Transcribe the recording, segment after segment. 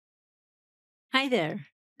Hi there.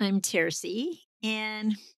 I'm Tercy,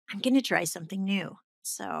 and I'm going to try something new.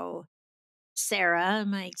 So, Sarah,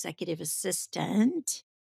 my executive assistant,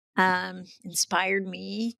 inspired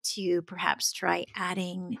me to perhaps try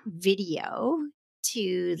adding video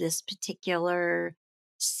to this particular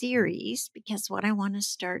series because what I want to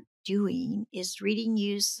start doing is reading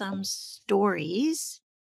you some stories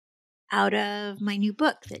out of my new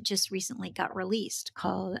book that just recently got released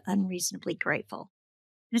called Unreasonably Grateful.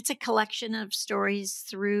 It's a collection of stories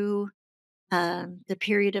through the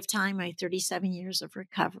period of time, my 37 years of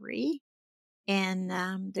recovery. And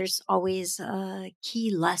there's always a key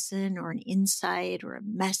lesson or an insight or a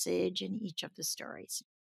message in each of the stories.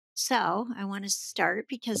 So I want to start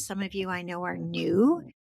because some of you I know are new,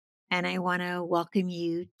 and I want to welcome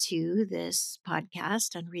you to this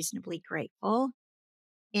podcast, Unreasonably Grateful.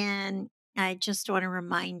 And I just want to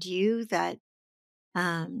remind you that,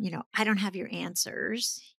 I don't have your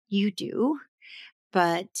answers. You do.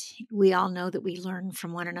 But we all know that we learn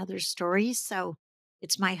from one another's stories. So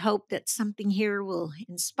it's my hope that something here will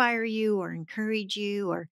inspire you or encourage you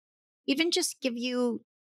or even just give you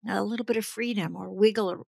a little bit of freedom or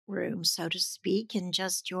wiggle room, so to speak, in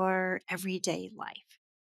just your everyday life.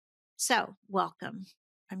 So, welcome.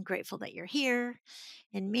 I'm grateful that you're here.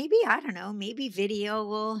 And maybe, I don't know, maybe video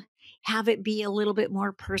will have it be a little bit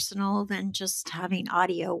more personal than just having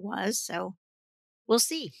audio was. So, we'll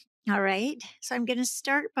see. All right. So I'm going to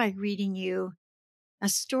start by reading you a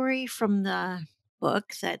story from the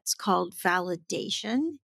book that's called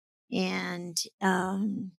Validation. And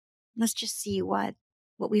let's just see what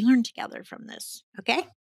we learn together from this. Okay.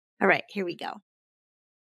 All right. Here we go.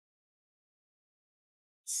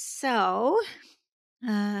 So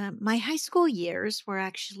my high school years were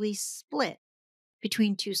actually split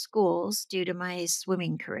between two schools due to my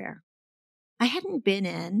swimming career. I hadn't been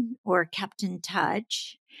in or kept in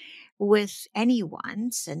touch with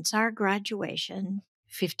anyone since our graduation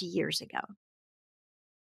 50 years ago.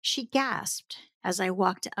 She gasped as I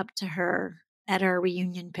walked up to her at our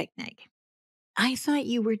reunion picnic. I thought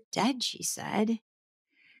you were dead, she said.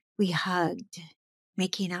 We hugged,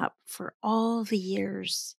 making up for all the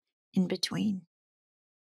years in between.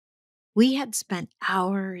 We had spent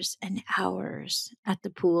hours and hours at the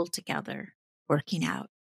pool together, working out.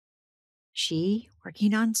 She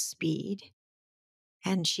working on speed,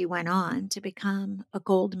 and she went on to become a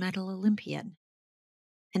gold medal Olympian.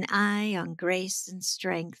 An eye on grace and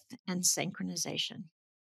strength and synchronization.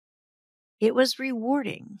 It was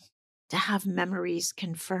rewarding to have memories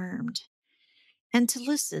confirmed and to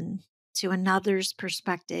listen to another's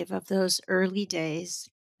perspective of those early days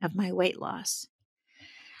of my weight loss.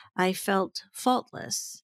 I felt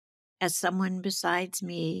faultless as someone besides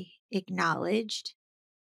me acknowledged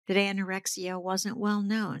that anorexia wasn't well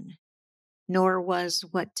known, nor was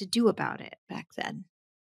what to do about it back then.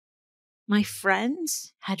 My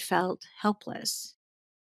friends had felt helpless.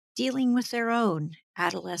 Dealing with their own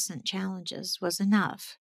adolescent challenges was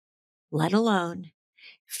enough, let alone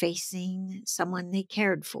facing someone they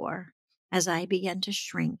cared for as I began to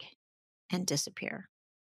shrink and disappear.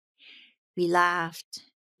 We laughed,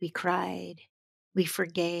 we cried, we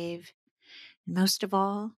forgave, and most of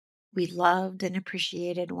all, we loved and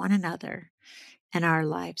appreciated one another and our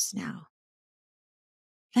lives now.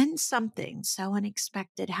 Then something so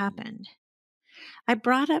unexpected happened. I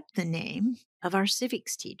brought up the name of our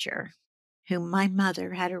civics teacher, whom my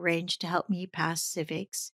mother had arranged to help me pass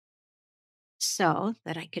civics so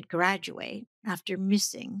that I could graduate after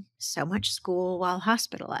missing so much school while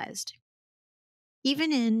hospitalized.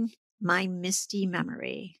 Even in my misty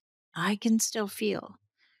memory, I can still feel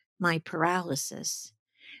my paralysis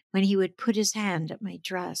when he would put his hand up my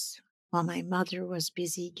dress while my mother was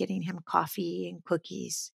busy getting him coffee and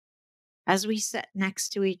cookies as we sat next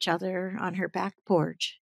to each other on her back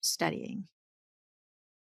porch studying.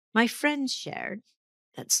 My friends shared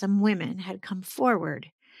that some women had come forward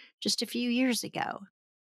just a few years ago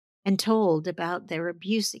and told about their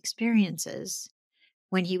abuse experiences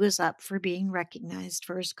when he was up for being recognized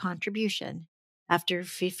for his contribution after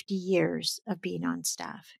 50 years of being on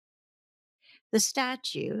staff. The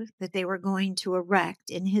statue that they were going to erect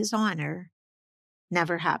in his honor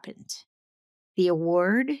never happened. The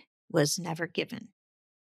award was never given.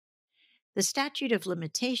 The statute of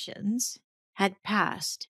limitations had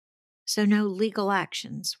passed, so no legal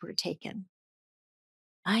actions were taken.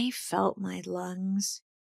 I felt my lungs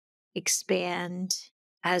expand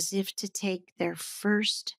as if to take their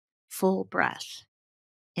first full breath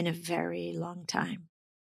in a very long time.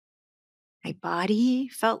 My body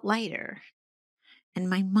felt lighter and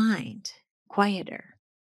my mind quieter.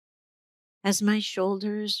 As my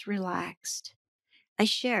shoulders relaxed, I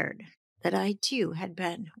shared that I too had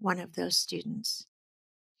been one of those students.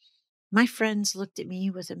 My friends looked at me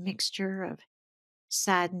with a mixture of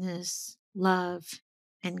sadness, love,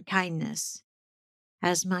 and kindness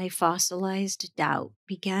as my fossilized doubt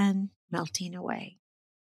began melting away.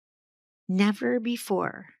 Never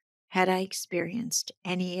before had I experienced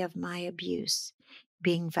any of my abuse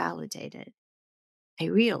being validated. I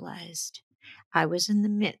realized I was in the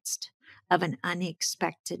midst of an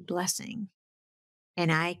unexpected blessing,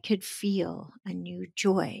 and I could feel a new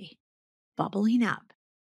joy bubbling up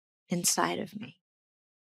inside of me.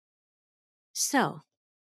 So,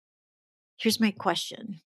 here's my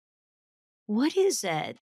question. What is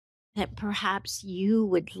it that perhaps you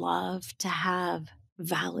would love to have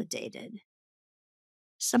validated?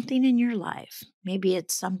 Something in your life. Maybe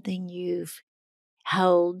it's something you've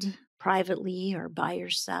held privately or by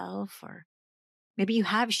yourself, or maybe you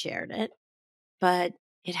have shared it, but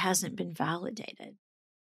it hasn't been validated.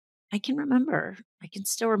 I can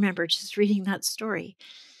still remember just reading that story,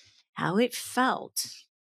 how it felt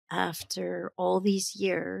after all these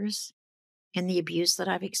years and the abuse that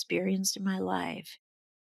I've experienced in my life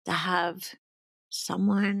to have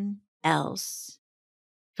someone else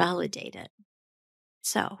validate it.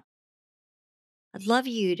 So I'd love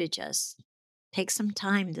you to just take some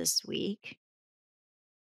time this week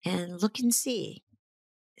and look and see,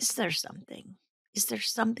 is there something? Is there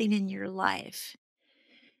something in your life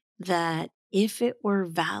that if it were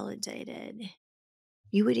validated,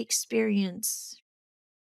 you would experience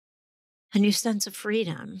a new sense of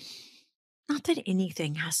freedom? Not that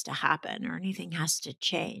anything has to happen or anything has to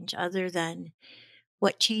change, other than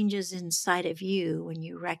what changes inside of you when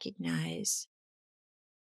you recognize,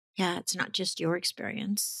 yeah, it's not just your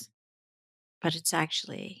experience, but it's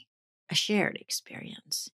actually a shared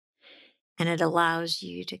experience. And it allows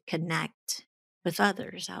you to connect with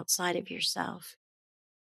others outside of yourself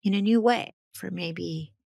in a new way for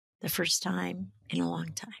maybe the first time in a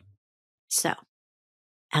long time. So,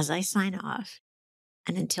 as I sign off,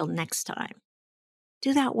 and until next time,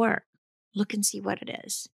 do that work. Look and see what it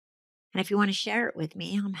is. And if you want to share it with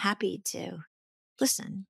me, I'm happy to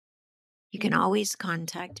listen. You can always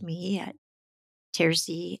contact me at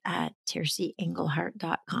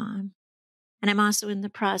tercey@terceyenglehart.com. And I'm also in the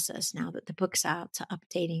process, now that the book's out, to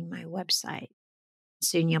updating my website.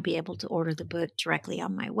 Soon you'll be able to order the book directly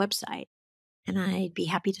on my website, and I'd be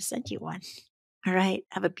happy to send you one. All right.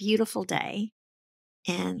 Have a beautiful day,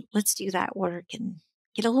 and let's do that work and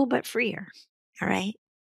get a little bit freer. All right.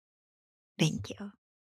 Thank you.